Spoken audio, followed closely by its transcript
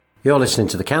You're listening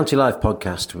to the County Life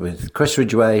podcast with Chris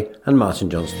Ridgway and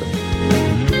Martin Johnston.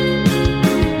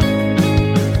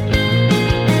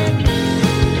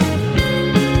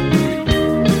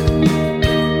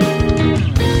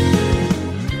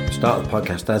 Start the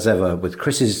podcast as ever with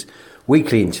Chris's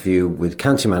weekly interview with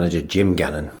County manager Jim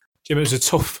Gannon. Jim, it was a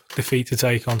tough defeat to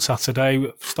take on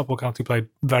Saturday. Stockwell County played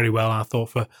very well, I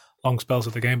thought, for long spells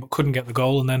of the game, but couldn't get the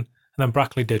goal, and then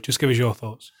Brackley did. Just give us your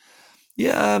thoughts.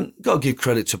 Yeah, got to give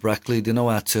credit to Brackley. They know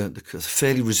how to. They're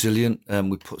fairly resilient.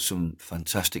 We put some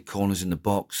fantastic corners in the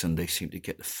box, and they seem to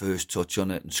get the first touch on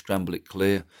it and scramble it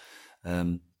clear.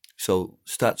 So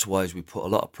stats-wise, we put a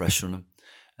lot of pressure on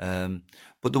them.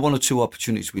 But the one or two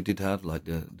opportunities we did have, like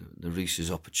the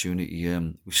Reese's opportunity,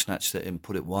 we snatched it and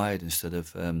put it wide instead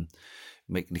of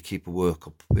making the keeper work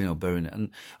up, burying it.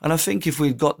 And I think if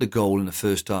we'd got the goal in the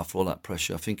first half for all that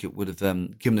pressure, I think it would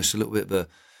have given us a little bit of a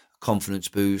confidence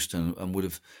boost and would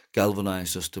have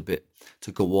galvanised us a bit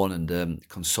to go on and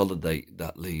consolidate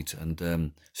that lead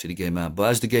and see the game out.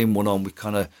 But as the game went on,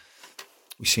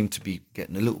 we seemed to be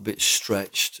getting a little bit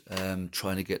stretched,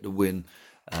 trying to get the win,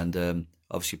 and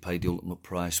obviously paid the ultimate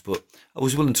price. But I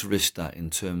was willing to risk that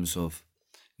in terms of,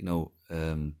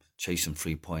 chasing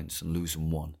 3 points and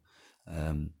losing one.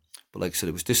 But like I said,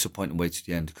 it was disappointing way to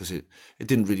the end because it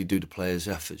didn't really do the players'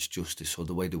 efforts justice or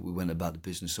the way that we went about the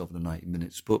business over the 90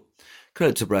 minutes. But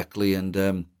credit to Brackley, and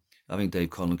I think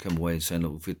Dave Conlon came away saying,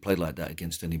 look, if we'd played like that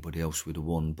against anybody else, we'd have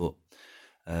won. But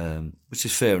which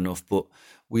is fair enough. But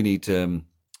we need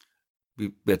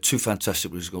we had two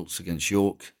fantastic results against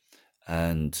York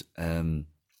and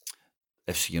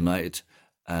FC United,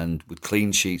 and with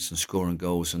clean sheets and scoring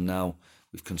goals, and now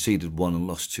we've conceded one and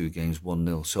lost 2 games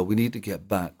 1-0. So we need to get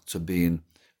back to being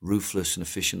ruthless and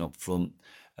efficient up front,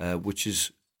 which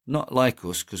is not like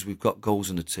us because we've got goals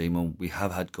in the team and we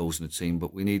have had goals in the team,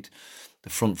 but we need the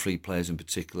front 3 players in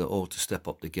particular all to step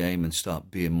up the game and start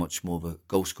being much more of a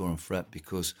goal-scoring threat,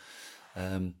 because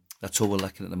that's all we're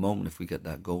lacking at the moment. If we get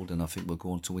that goal, then I think we'll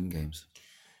go on to win games.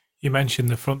 You mentioned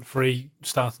the front 3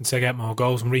 starting to get more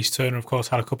goals, and Reece Turner, of course,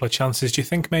 had a couple of chances. Do you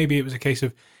think maybe it was a case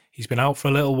of he's been out for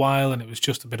a little while and it was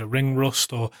just a bit of ring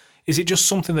rust, or is it just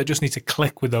something that just needs to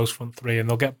click with those front 3 and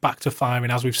they'll get back to firing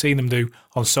as we've seen them do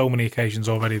on so many occasions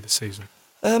already this season?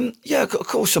 Yeah, of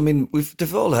course. I mean,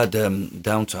 they've all had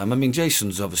downtime. I mean,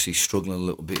 Jason's obviously struggling a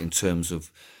little bit in terms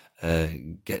of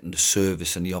getting the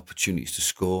service and the opportunities to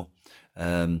score.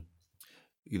 But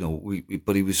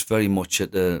he was very much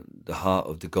at the heart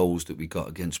of the goals that we got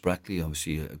against Brackley.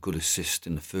 Obviously, a good assist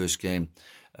in the first game,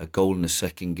 a goal in the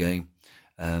second game.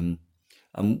 And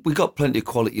we got plenty of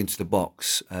quality into the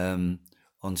box on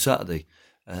Saturday.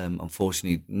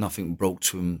 Unfortunately, nothing broke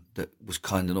to him that was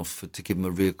kind enough to give him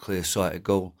a real clear-sighted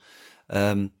goal.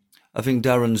 I think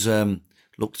Darren's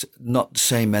looked not the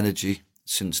same energy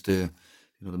since the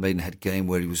Maidenhead game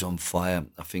where he was on fire.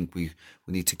 I think we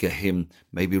need to get him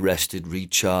maybe rested,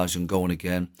 recharged and going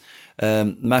again.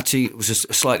 Matty, it was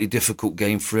a slightly difficult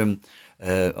game for him.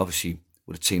 Obviously,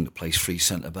 with a team that plays 3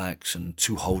 centre-backs and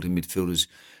 2 holding midfielders,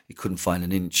 he couldn't find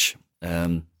an inch.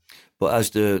 But as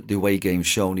the away game's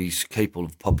shown, he's capable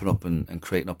of popping up and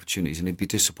creating opportunities, and he'd be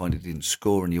disappointed if he didn't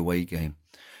score in the away game.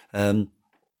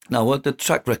 Now, the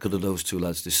track record of those 2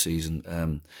 lads this season,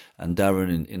 and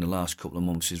Darren in the last couple of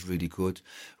months is really good.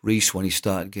 Reece, when he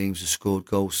started games, has scored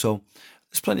goals. So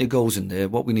there's plenty of goals in there.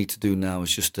 What we need to do now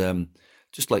is just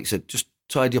like I said, just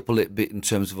tidy up a little bit in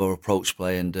terms of our approach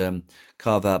play and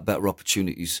carve out better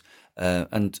opportunities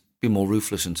and be more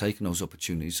ruthless in taking those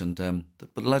opportunities. And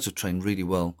but the lads have trained really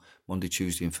well Monday,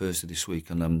 Tuesday and Thursday this week,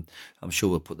 and I'm sure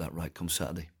we'll put that right come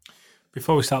Saturday.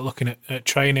 Before we start looking at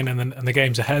training and the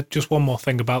games ahead, just one more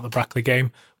thing about the Brackley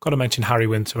game. Got to mention Harry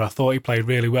Winter. I thought he played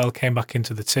really well, came back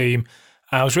into the team.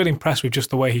 I was really impressed with just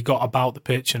the way he got about the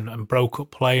pitch and broke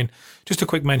up playing. Just a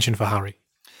quick mention for Harry.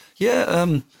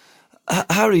 Yeah,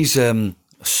 Harry's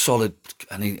solid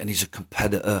and he's a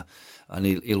competitor and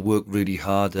he'll work really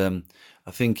hard.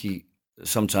 I think he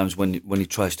sometimes when he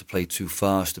tries to play too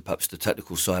fast, perhaps the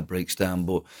technical side breaks down,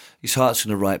 but his heart's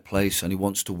in the right place and he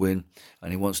wants to win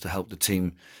and he wants to help the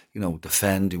team,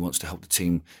 defend. He wants to help the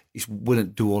team. He's willing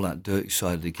to do all that dirty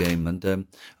side of the game, and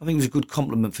I think it was a good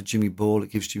compliment for Jimmy Ball.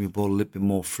 It gives Jimmy Ball a little bit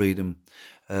more freedom.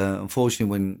 Unfortunately,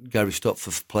 when Gary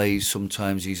Stopford plays,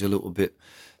 sometimes he's a little bit.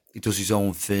 He does his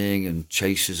own thing and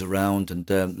chases around and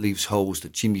leaves holes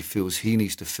that Jimmy feels he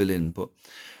needs to fill in, but.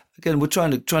 Again, we're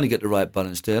trying to get the right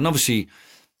balance there, and obviously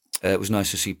it was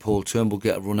nice to see Paul Turnbull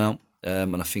get a run out,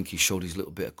 and I think he showed his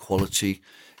little bit of quality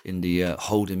in the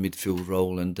holding midfield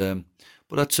role. And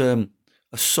but that's a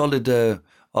solid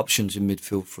options in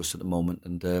midfield for us at the moment,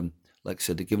 and like I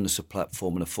said, they're giving us a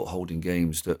platform and a foothold in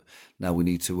games that now we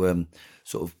need to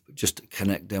sort of just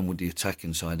connect them with the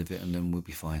attacking side of it, and then we'll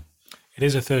be fine. It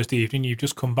is a Thursday evening. You've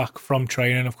just come back from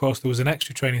training. Of course, there was an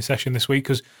extra training session this week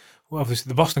because obviously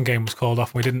the Boston game was called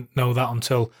off and we didn't know that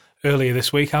until earlier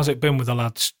this week. How's it been with the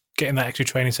lads getting that extra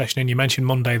training session in? You mentioned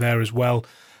Monday there as well.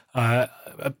 A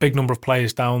big number of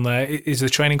players down there. Is the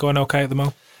training going okay at the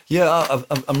moment? Yeah,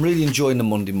 I'm really enjoying the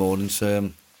Monday mornings.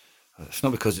 It's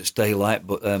not because it's daylight,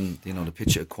 but the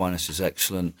pitch at Aquinas is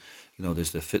excellent.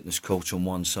 There's the fitness coach on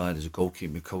one side, there's a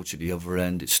goalkeeper coach at the other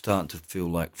end. It's starting to feel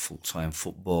like full-time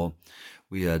football.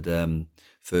 We had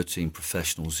 13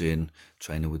 professionals in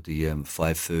training with the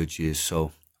 5 third years,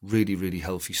 so really, really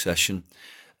healthy session.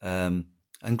 And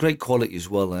great quality as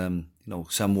well.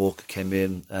 Sam Walker came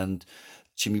in, and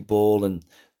Jimmy Ball and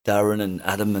Darren and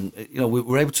Adam, and we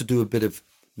were able to do a bit of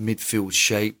midfield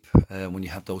shape when you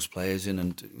have those players in,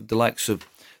 and the likes of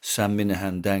Sam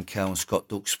Minahan, Dan Cow and Scott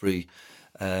Duxbury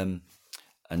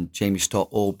and Jamie Stott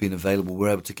all being available, we're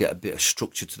able to get a bit of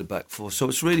structure to the back four. So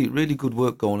it's really, really good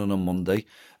work going on Monday.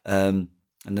 And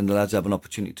then the lads have an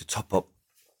opportunity to top up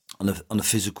on the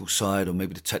physical side or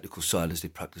maybe the technical side as they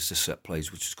practice the set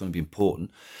plays, which is going to be important.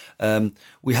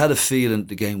 We had a feeling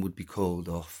the game would be called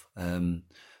off.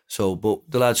 But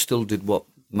the lads still did what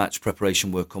match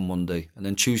preparation work on Monday. And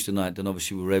then Tuesday night, then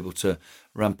obviously we were able to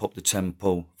ramp up the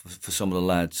tempo for some of the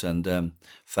lads, and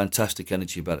fantastic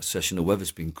energy about the session. The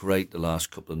weather's been great the last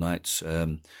couple of nights.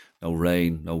 No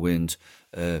rain, no wind,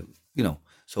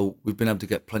 so we've been able to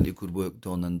get plenty of good work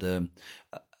done. And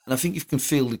I think you can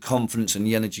feel the confidence and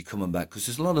the energy coming back, because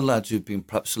there's a lot of lads who've been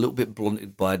perhaps a little bit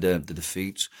blunted by the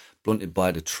defeats, blunted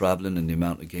by the travelling and the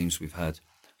amount of games we've had.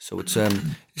 So it's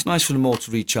nice for them all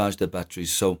to recharge their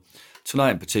batteries. So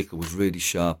tonight in particular was really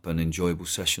sharp and enjoyable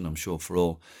session, I'm sure, for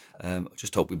all. I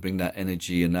just hope we bring that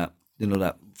energy and that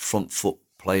that front foot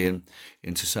playing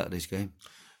into Saturday's game.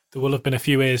 There will have been a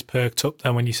few ears perked up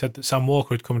then when you said that Sam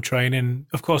Walker had come training.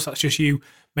 Of course, that's just you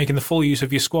making the full use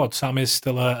of your squad. Sam is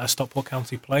still a Stockport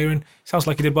County player, and it sounds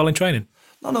like he did well in training.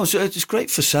 No, it's great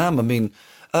for Sam. I mean,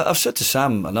 I've said to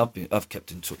Sam, and I've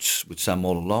kept in touch with Sam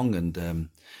all along, and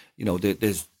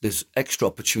there's extra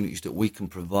opportunities that we can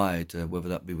provide, whether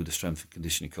that be with the strength and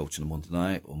conditioning coach on a Monday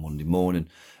night or Monday morning.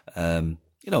 A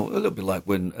little bit like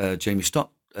when Jamie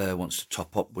Stott wants to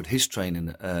top up with his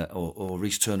training, or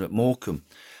Reece Turner at Morecambe.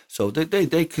 So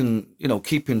they can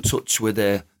keep in touch with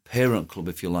their parent club,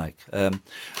 if you like.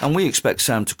 And we expect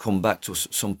Sam to come back to us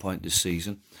at some point this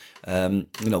season.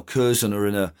 Curzon are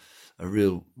in a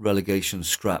real relegation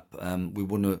scrap. We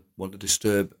wouldn't want to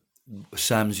disturb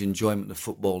Sam's enjoyment of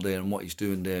football there and what he's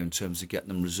doing there in terms of getting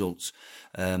them results.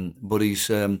 But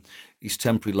his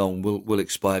temporary loan will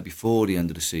expire before the end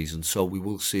of the season, so we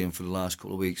will see him for the last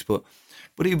couple of weeks. But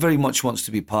he very much wants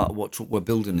to be part of what we're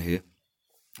building here.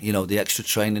 The extra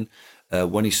training.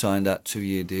 When he signed that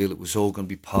 2-year deal, it was all going to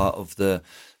be part of the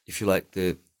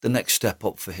next step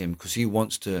up for him, because he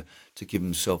wants to give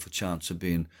himself a chance of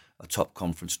being a top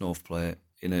Conference North player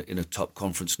in a top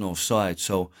Conference North side.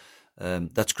 So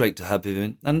that's great to have him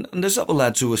in. And there's other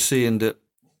lads who are seeing that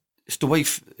it's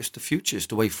the future, it's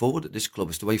the way forward at this club,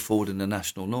 it's the way forward in the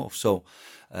National North. So,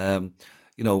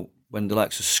 when the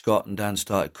likes of Scott and Dan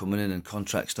started coming in and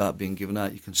contracts start being given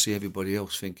out, you can see everybody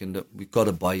else thinking that we've got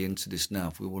to buy into this now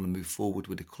if we want to move forward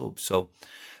with the club. So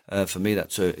for me,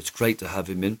 it's great to have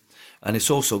him in. And it's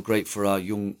also great for our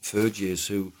young third years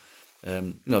who,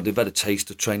 they've had a taste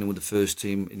of training with the first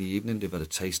team in the evening. They've had a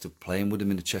taste of playing with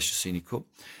them in the Cheshire Senior Cup.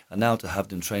 And now to have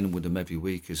them training with them every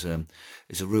week is a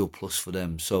real plus for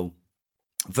them. So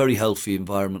very healthy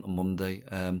environment on Monday.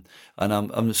 And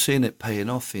I'm seeing it paying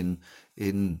off in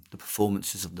the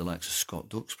performances of the likes of Scott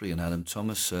Duxbury and Adam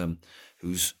Thomas,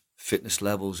 whose fitness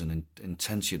levels and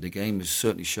intensity of the game is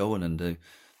certainly showing. And it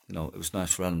was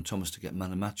nice for Adam Thomas to get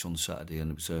man of match on Saturday,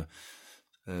 and it was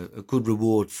a good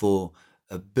reward for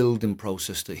a building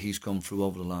process that he's gone through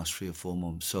over the last 3 or 4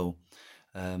 months. So,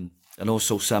 and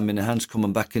also Sam Minahan's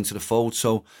coming back into the fold.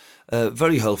 So,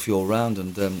 very healthy all round,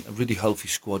 and a really healthy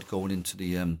squad going into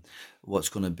the what's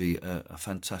going to be a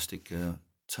fantastic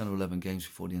 10 or 11 games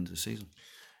before the end of the season.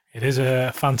 It is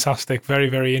a fantastic, very,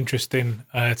 very interesting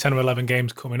 10 or 11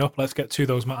 games coming up. Let's get to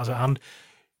those matters at hand.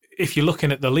 If you're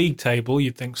looking at the league table,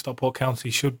 you'd think Stockport County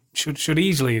should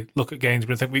easily look at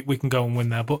Gainsborough and think we can go and win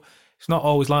there. But it's not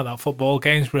always like that. Football,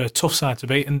 Gainsborough are a tough side to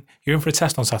beat, and you're in for a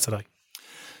test on Saturday.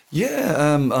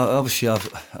 Yeah, obviously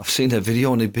I've seen their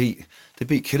video, and they beat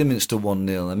Kidderminster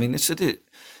 1-0. I mean, it's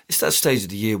that stage of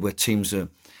the year where teams are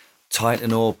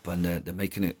tightening up and they're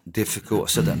making it difficult. I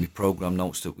said that in my programme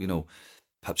notes that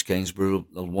perhaps Gainsborough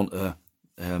will want to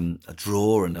a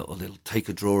draw, and they'll take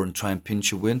a draw and try and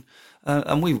pinch a win.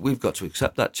 And we've got to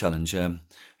accept that challenge. You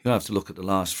don't have to look at the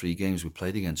last 3 games we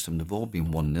played against them. They've all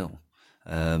been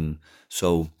 1-0.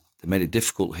 So they made it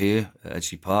difficult here at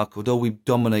Edgeley Park. Although we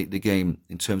dominated the game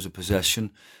in terms of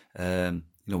possession,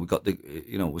 we got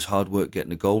it was hard work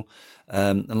getting the goal.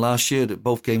 And last year,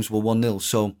 both games were 1-0.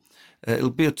 So it'll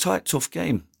be a tight, tough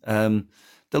game.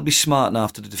 They'll be smart enough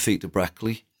after the defeat to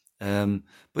Brackley.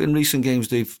 But in recent games,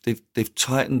 they've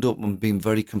tightened up and been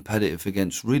very competitive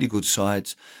against really good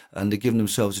sides, and they've given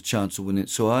themselves a chance to win it.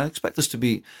 So I expect us to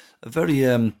be a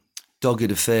very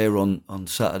dogged affair on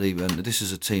Saturday. And this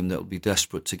is a team that will be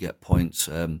desperate to get points,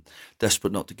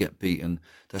 desperate not to get beaten,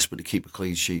 desperate to keep a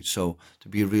clean sheet. So to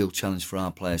be a real challenge for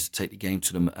our players to take the game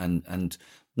to them and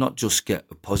not just get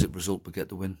a positive result, but get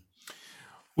the win.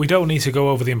 We don't need to go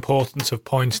over the importance of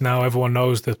points now. Everyone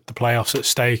knows that the playoffs at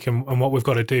stake and what we've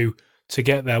got to do to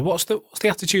get there. What's the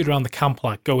attitude around the camp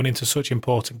like going into such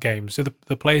important games? Are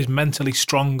the players mentally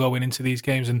strong going into these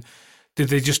games, and did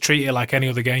they just treat it like any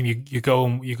other game? You go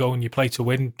and you play to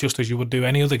win, just as you would do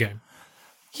any other game.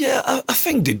 Yeah, I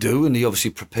think they do, and they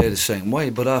obviously prepare the same way.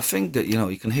 But I think that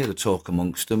you can hear the talk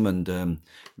amongst them, and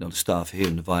the staff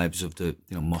hearing the vibes of the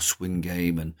must-win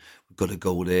game, and we've got to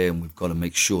go there, and we've got to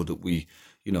make sure that we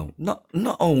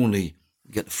not only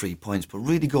get the 3 points, but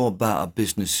really go about our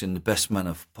business in the best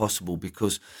manner possible,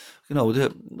 because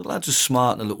the lads are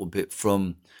smarting a little bit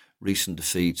from recent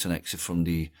defeats and exit from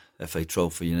the FA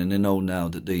Trophy, and they know now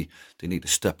that they need to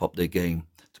step up their game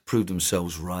to prove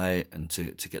themselves right and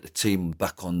to get the team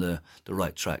back on the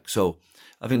right track. So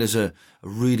I think there's a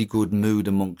really good mood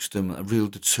amongst them, a real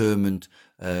determined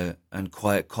and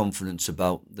quiet confidence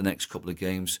about the next couple of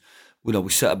games. We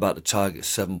set about the target of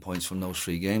 7 points from those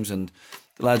 3 games, and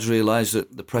the lads realise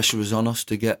that the pressure is on us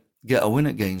to get a win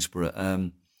at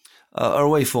Gainsborough. Our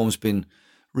away form's been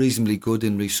reasonably good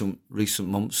in recent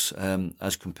months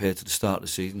as compared to the start of the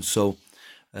season. So,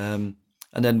 and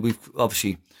then we've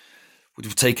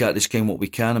take out this game what we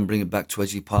can and bring it back to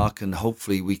Edgeley Park, and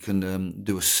hopefully we can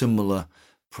do a similar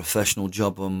professional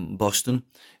job on Boston.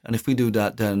 And if we do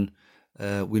that, then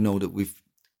we know that we've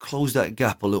close that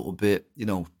gap a little bit,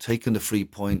 taking the 3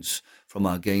 points from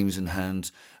our games in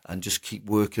hand and just keep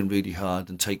working really hard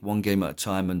and take one game at a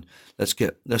time, and let's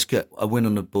get a win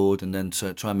on the board, and then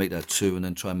try and make that 2, and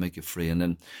then try and make it 3, and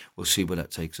then we'll see where that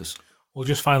takes us. Well,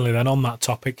 just finally then on that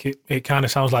topic, it kind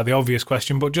of sounds like the obvious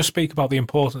question, but just speak about the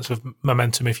importance of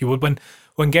momentum, if you would.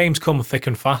 When games come thick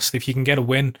and fast, if you can get a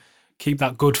win, keep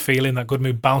that good feeling, that good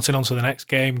mood, bouncing onto the next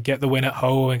game, get the win at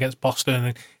home against Boston, and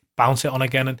then bounce it on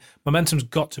again, and momentum's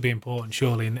got to be important,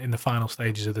 surely, in the final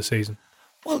stages of the season.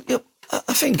 Well, yeah,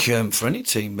 I think for any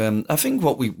team, I think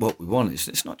what we want is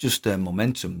it's not just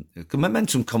momentum.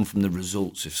 Momentum comes from the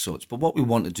results, if such, but what we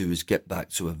want to do is get back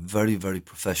to a very, very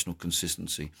professional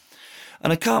consistency.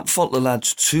 And I can't fault the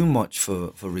lads too much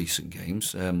for recent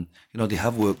games. They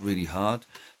have worked really hard.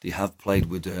 They have played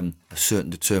with a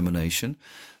certain determination.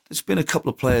 There's been a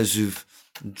couple of players who've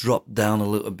dropped down a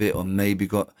little bit, or maybe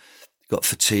got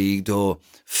fatigued or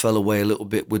fell away a little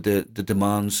bit with the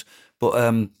demands,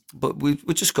 but we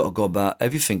just got to go about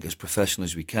everything as professional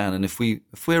as we can. And if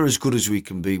we're as good as we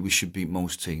can be, we should beat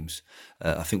most teams.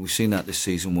 I think we've seen that this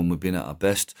season when we've been at our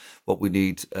best. What we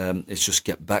need is just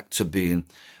get back to being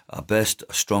our best,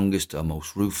 our strongest, our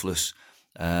most ruthless,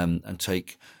 and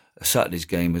take Saturday's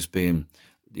game as being,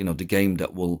 the game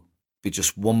that will be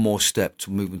just one more step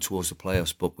to moving towards the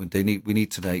playoffs. But we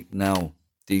need to take now.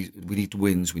 We need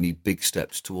wins. We need big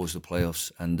steps towards the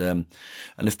playoffs, and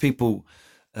if people,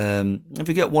 if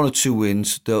we get 1 or 2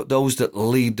 wins, those that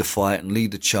lead the fight and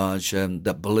lead the charge,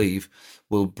 that believe,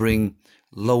 will bring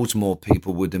loads more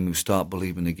people with them who start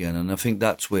believing again. And I think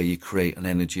that's where you create an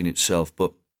energy in itself.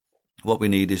 But what we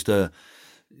need is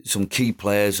some key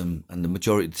players and the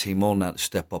majority of the team all now to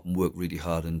step up and work really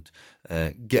hard and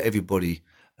get everybody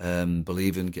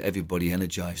believing, get everybody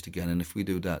energised again. And if we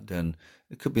do that, then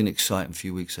it could be an exciting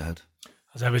few weeks ahead.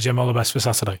 As ever, Jim, all the best for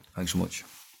Saturday. Thanks so much.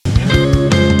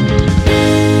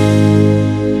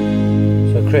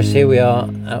 So, Chris, here we are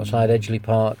outside Edgeley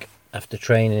Park after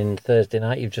training Thursday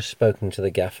night. You've just spoken to the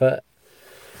gaffer.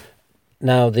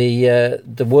 Now, the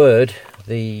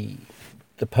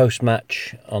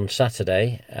post-match on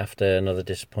Saturday, after another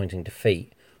disappointing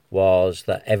defeat, was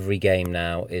that every game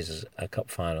now is a cup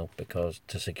final because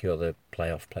to secure the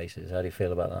playoff places. How do you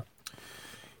feel about that?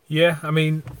 Yeah, I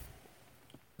mean,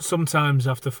 sometimes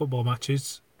after football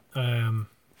matches,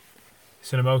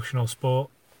 it's an emotional sport,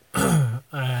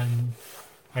 and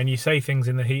you say things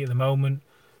in the heat of the moment,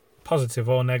 positive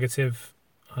or negative,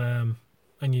 and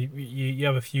you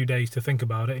have a few days to think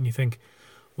about it, and you think,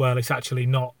 well, it's actually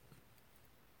not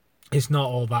It's not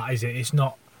all that, is it? It's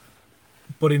not.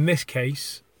 But in this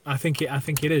case, I think it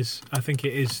is. I think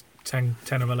it is 10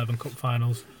 or 11 cup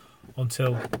finals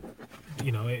until,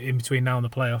 in between now and the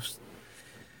playoffs.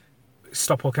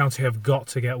 Stockport County have got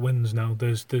to get wins now.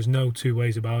 There's no two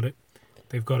ways about it.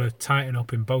 They've got to tighten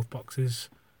up in both boxes.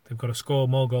 They've got to score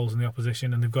more goals than the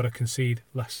opposition, and they've got to concede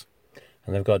less.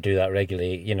 And they've got to do that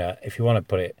regularly. If you want to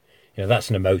put it, that's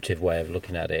an emotive way of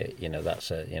looking at it.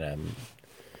 That's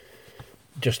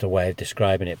just a way of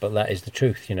describing it, but that is the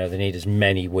truth. They need as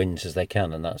many wins as they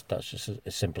can, and that's just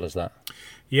as simple as that.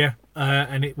 Yeah,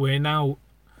 and we're now,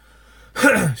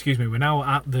 excuse me, we're now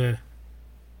at the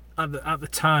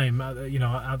time,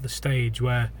 at the stage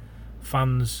where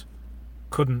fans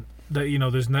couldn't.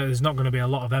 There's not going to be a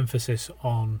lot of emphasis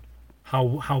on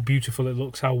how beautiful it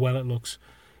looks, how well it looks.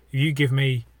 If you give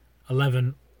me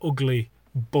 11 ugly,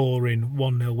 boring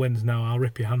 1-0 wins now, I'll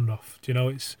rip your hand off.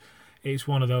 It's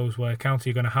one of those where County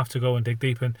are going to have to go and dig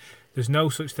deep, and there's no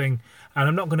such thing. And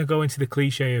I'm not going to go into the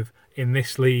cliche of in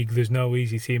this league there's no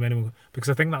easy team anymore, because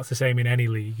I think that's the same in any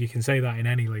league. You can say that in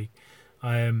any league.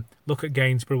 Look at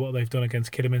Gainsborough, what they've done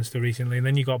against Kidderminster recently, and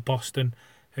then you got Boston,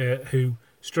 who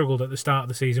struggled at the start of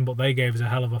the season, but they gave us a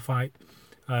hell of a fight.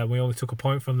 We only took a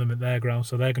point from them at their ground,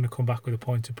 so they're going to come back with a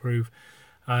point to prove.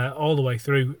 All the way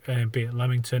through, be it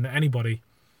Leamington, anybody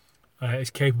is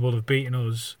capable of beating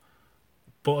us.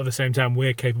 But at the same time,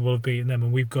 we're capable of beating them,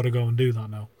 and we've got to go and do that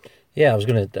now. Yeah, I was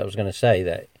gonna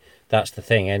say that's the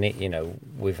thing, and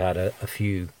we've had a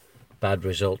few bad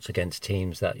results against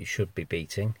teams that you should be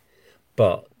beating,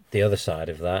 but the other side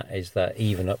of that is that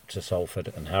even up to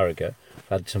Salford and Harrogate,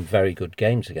 had some very good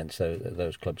games against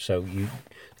those clubs. So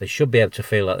they should be able to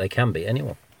feel like they can beat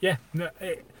anyone. Yeah,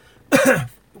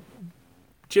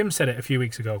 Jim said it a few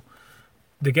weeks ago.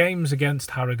 The games against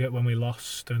Harrogate when we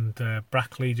lost, and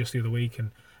Brackley just the other week,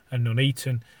 and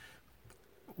Nuneaton,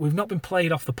 we've not been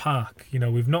played off the park.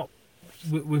 We've not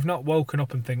woken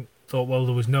up and thought, well,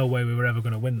 there was no way we were ever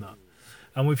going to win that.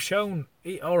 And we've shown,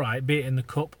 all right, be it in the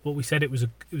cup, but we said it was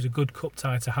a good cup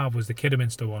tie to have, was the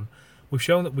Kidderminster one. We've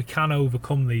shown that we can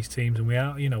overcome these teams, and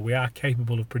we are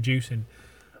capable of producing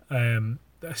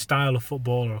a style of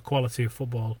football or a quality of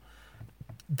football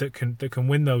that can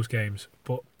win those games.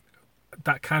 But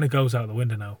that kind of goes out the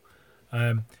window now.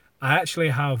 I actually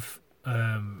have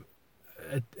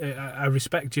I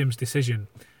respect Jim's decision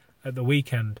at the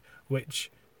weekend,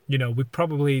 which we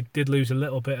probably did lose a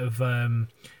little bit of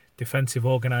defensive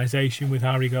organisation with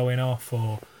Harry going off,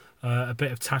 or a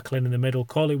bit of tackling in the middle,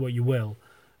 call it what you will,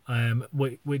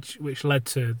 which led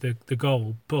to the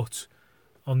goal. But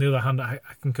on the other hand, I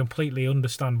can completely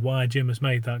understand why Jim has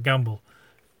made that gamble.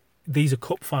 These are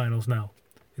cup finals now.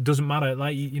 It doesn't matter,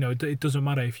 it doesn't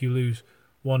matter if you lose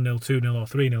 1-0, 2-0 or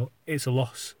 3-0. It's a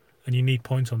loss, and you need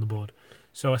points on the board.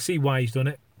 So I see why he's done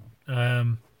it.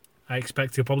 I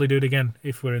expect he'll probably do it again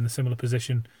if we're in a similar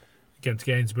position against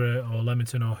Gainsborough or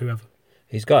Leamington or whoever.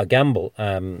 He's got a gamble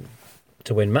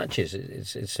to win matches.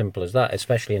 It's as simple as that,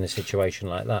 especially in a situation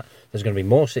like that. There's going to be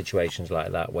more situations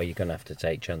like that where you're going to have to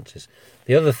take chances.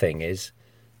 The other thing is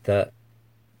that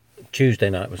Tuesday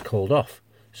night was called off.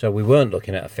 So we weren't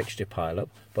looking at a fixture pile-up,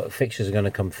 but the fixtures are going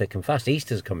to come thick and fast.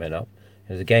 Easter's coming up.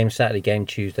 There's a game Saturday, game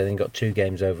Tuesday, then got 2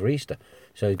 games over Easter.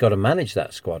 So you've got to manage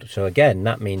that squad. So again,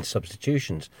 that means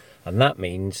substitutions. And that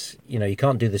means, you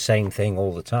can't do the same thing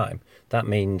all the time. That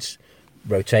means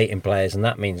rotating players, and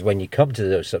that means when you come to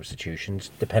those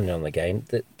substitutions, depending on the game,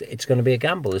 that it's going to be a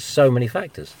gamble. There's so many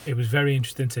factors. It was very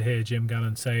interesting to hear Jim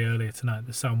Gannon say earlier tonight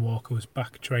that Sam Walker was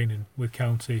back training with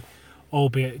County,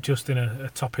 albeit just in a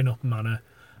topping-up manner.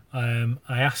 I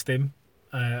asked him,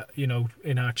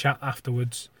 in our chat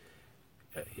afterwards,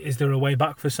 is there a way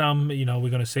back for Sam? We're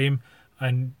going to see him.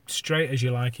 And straight as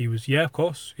you like, he was, yeah, of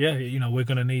course. Yeah, we're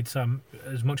going to need Sam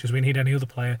as much as we need any other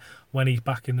player when he's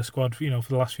back in the squad, for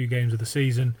the last few games of the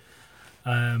season.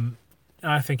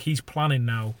 I think he's planning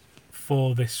now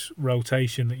for this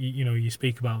rotation that, you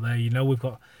speak about there. We've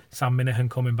got Sam Minahan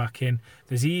coming back in.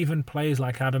 There's even players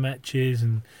like Adam Etches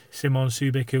and Simon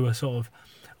Subic who are sort of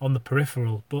on the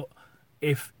peripheral, but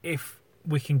if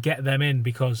we can get them in,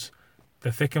 because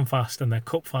they're thick and fast and they're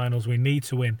cup finals, we need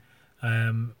to win.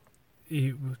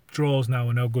 Draws now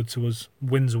are no good to us.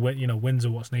 Wins are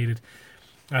what's needed.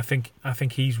 I think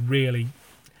he's really.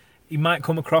 He might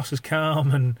come across as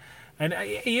calm, and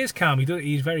he is calm.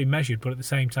 He's very measured, but at the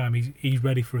same time, he's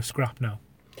ready for a scrap now.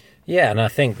 Yeah, and I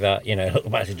think that look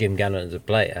back to Jim Gannon as a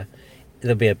player,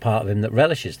 there'll be a part of him that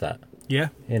relishes that. Yeah,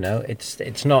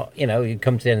 it's not, you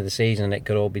come to the end of the season and it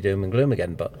could all be doom and gloom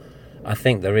again, but I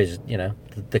think there is,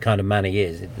 the kind of man he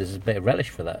is, there's a bit of relish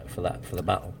for the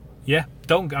battle. Yeah,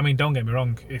 don't get me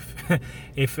wrong.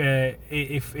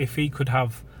 If he could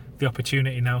have the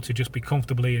opportunity now to just be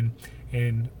comfortably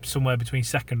in somewhere between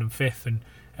second and fifth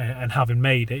and having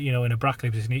made it, in a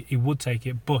Brackley position, he would take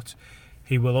it. But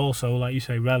he will also, like you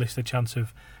say, relish the chance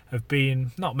of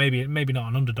being maybe not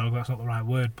an underdog. That's not the right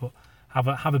word, but have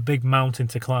a big mountain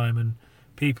to climb. And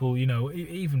people,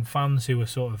 even fans who are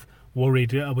sort of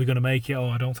worried, are we going to make it? Oh,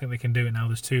 I don't think they can do it now.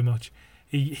 There's too much.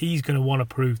 He's going to want to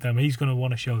prove them. He's going to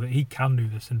want to show that he can do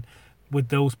this, and with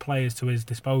those players to his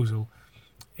disposal,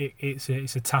 it's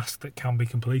a task that can be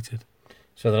completed.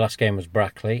 So the last game was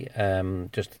Brackley.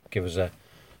 Just give us a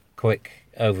quick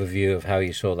overview of how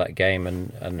you saw that game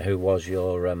and who was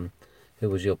your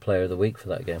player of the week for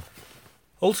that game.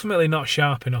 Ultimately, not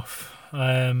sharp enough.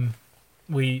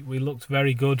 We looked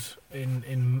very good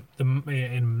in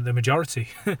the majority.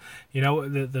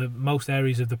 The most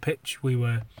areas of the pitch we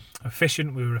were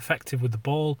efficient, we were effective with the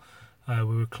ball,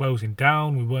 we were closing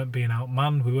down, we weren't being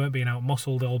outmanned, we weren't being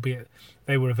outmuscled, albeit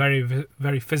they were a very,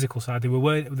 very physical side. They were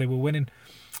winning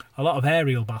a lot of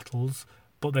aerial battles,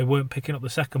 but they weren't picking up the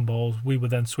second balls. We were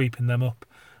then sweeping them up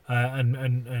and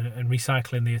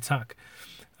recycling the attack.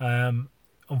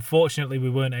 Unfortunately,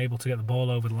 we weren't able to get the ball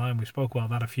over the line. We spoke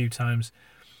about that a few times.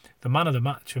 The man of the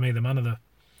match for me, the man of the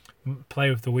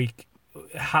player of the week,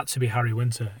 had to be Harry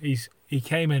Winter. He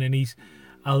came in and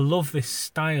I love this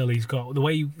style he's got. The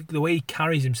way he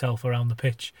carries himself around the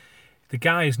pitch. The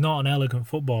guy is not an elegant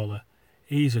footballer.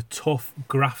 He's a tough,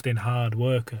 grafting, hard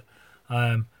worker,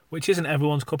 which isn't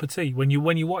everyone's cup of tea. When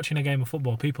you're watching a game of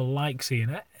football, people like seeing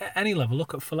it at any level.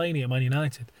 Look at Fellaini at Man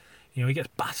United. He gets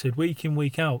battered week in,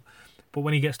 week out. But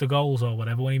when he gets the goals or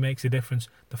whatever, when he makes a difference,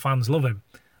 the fans love him.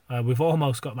 We've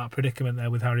almost got that predicament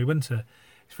there with Harry Winter.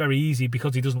 It's very easy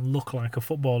because he doesn't look like a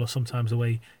footballer sometimes the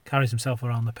way he carries himself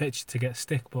around the pitch to get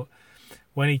stick. But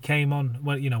when he came on,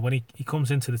 when he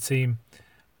comes into the team,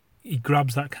 he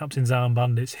grabs that captain's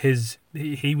armband. It's his.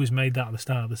 He was made that at the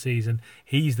start of the season.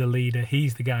 He's the leader.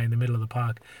 He's the guy in the middle of the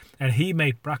park. And he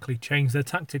made Brackley change their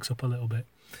tactics up a little bit.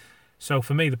 So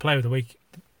for me, the player of the week,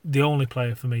 the only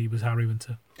player for me was Harry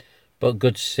Winter. But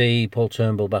good to see Paul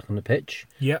Turnbull back on the pitch.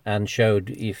 Yep. And showed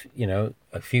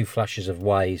a few flashes of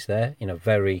why he's there.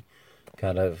 Very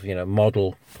kind of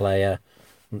model player.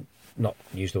 Not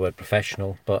use the word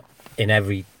professional, but in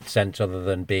every sense other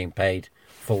than being paid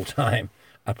full time,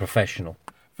 a professional.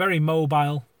 Very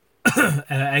mobile,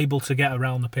 able to get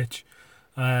around the pitch.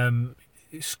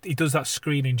 He does that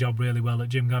screening job really well that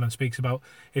Jim Gannon speaks about.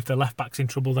 If the left back's in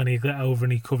trouble, then he'll get over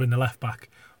and he's covering the left back.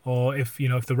 Or if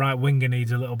the right winger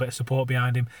needs a little bit of support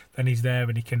behind him, then he's there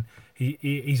and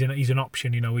he's an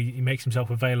option. He makes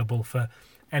himself available for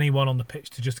anyone on the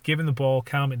pitch to just give him the ball,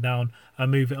 calm it down,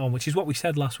 and move it on. Which is what we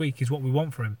said last week is what we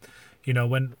want for him.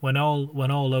 When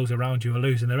all those around you are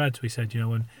losing their heads, we said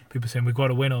when people are saying we've got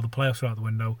to win or the playoffs are out the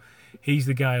window, he's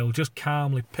the guy who'll just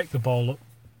calmly pick the ball up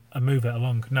and move it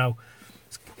along. Now,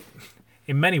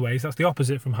 in many ways, that's the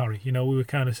opposite from Harry. We were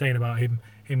kind of saying about him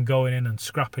going in and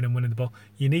scrapping and winning the ball.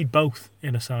 You need both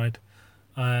in a side.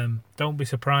 Don't be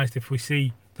surprised if we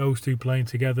see those two playing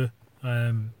together.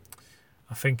 I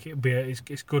think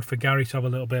it's good for Gary to have a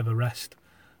little bit of a rest,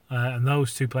 and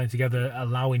those two playing together,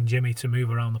 allowing Jimmy to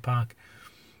move around the park.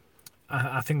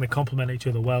 I think they complement each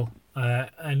other well.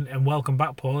 And welcome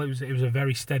back, Paul. It was a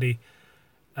very steady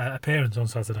appearance on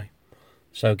Saturday.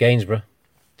 So Gainsborough.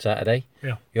 Saturday.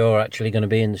 Yeah. You're actually going to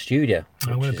be in the studio.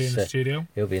 I'm going to be in the studio.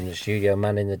 You'll be in the studio,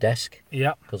 manning the desk.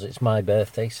 Yeah. Because it's my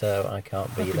birthday, so I can't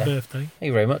be there. Happy birthday. Thank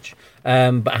you very much.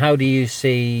 But how do you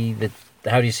see the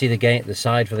game, the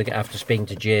side for the after speaking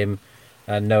to Jim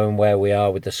and knowing where we are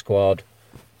with the squad?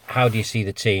 How do you see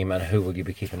the team, and who will you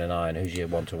be keeping an eye on? Who's your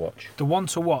one to watch? The one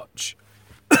to watch.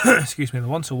 Excuse me. The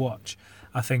one to watch,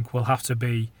 I think, will have to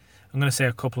be. I'm going to say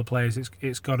a couple of players.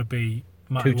 It's got to be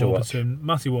Matthew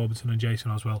Warburton and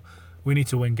Jason Oswell. We need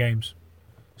to win games.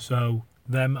 So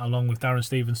them, along with Darren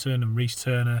Stevenson and Reece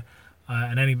Turner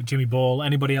and Jimmy Ball,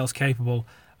 anybody else capable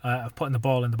of putting the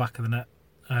ball in the back of the net,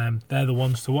 they're the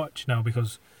ones to watch now,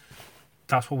 because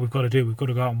that's what we've got to do. We've got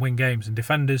to go out and win games. And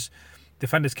defenders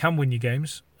can win you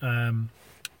games,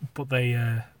 but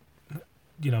they,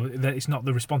 it's not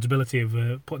the responsibility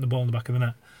of putting the ball in the back of the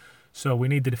net. So we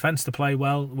need the defence to play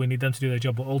well. We need them to do their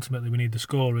job, but ultimately we need the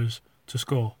scorers to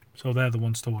score. So they're the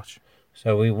ones to watch.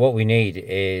 So what we need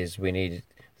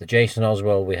the Jason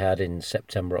Oswell we had in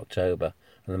September, October,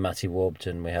 and the Matty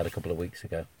Warburton we had a couple of weeks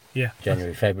ago. Yeah.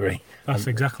 January, February. That's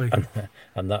exactly.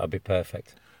 And that would be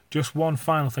perfect. Just one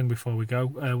final thing before we go.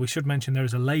 We should mention there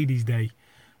is a Ladies' Day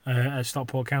at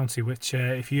Stockport County, which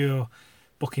if you're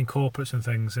booking corporates and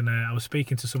things, and I was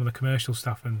speaking to some of the commercial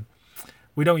staff, and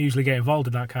we don't usually get involved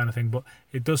in that kind of thing, but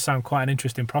it does sound quite an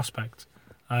interesting prospect.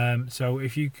 So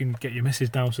if you can get your missus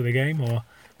down to the game, or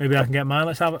maybe I can get mine,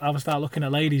 let's have a start looking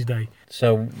at Ladies' Day.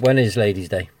 So when is Ladies'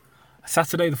 Day?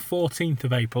 Saturday the 14th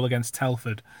of April against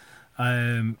Telford.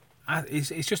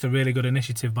 It's just a really good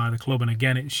initiative by the club, and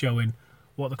again it's showing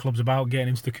what the club's about, getting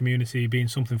into the community, being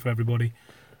something for everybody.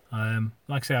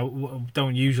 Like I say, I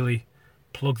don't usually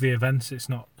plug the events. It's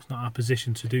not our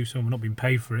position to do so. We're not being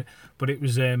paid for it, but it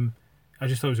was. I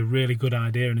just thought it was a really good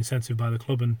idea and incentive by the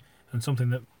club, and something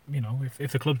that,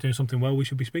 if the club's doing something well, we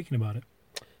should be speaking about it.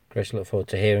 Chris, look forward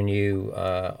to hearing you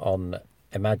on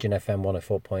Imagine FM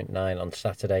 104.9 on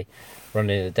Saturday,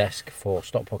 running the desk for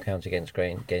Stockport County against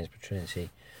Gainsborough Trinity,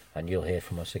 and you'll hear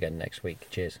from us again next week.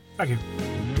 Cheers. Thank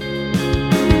you.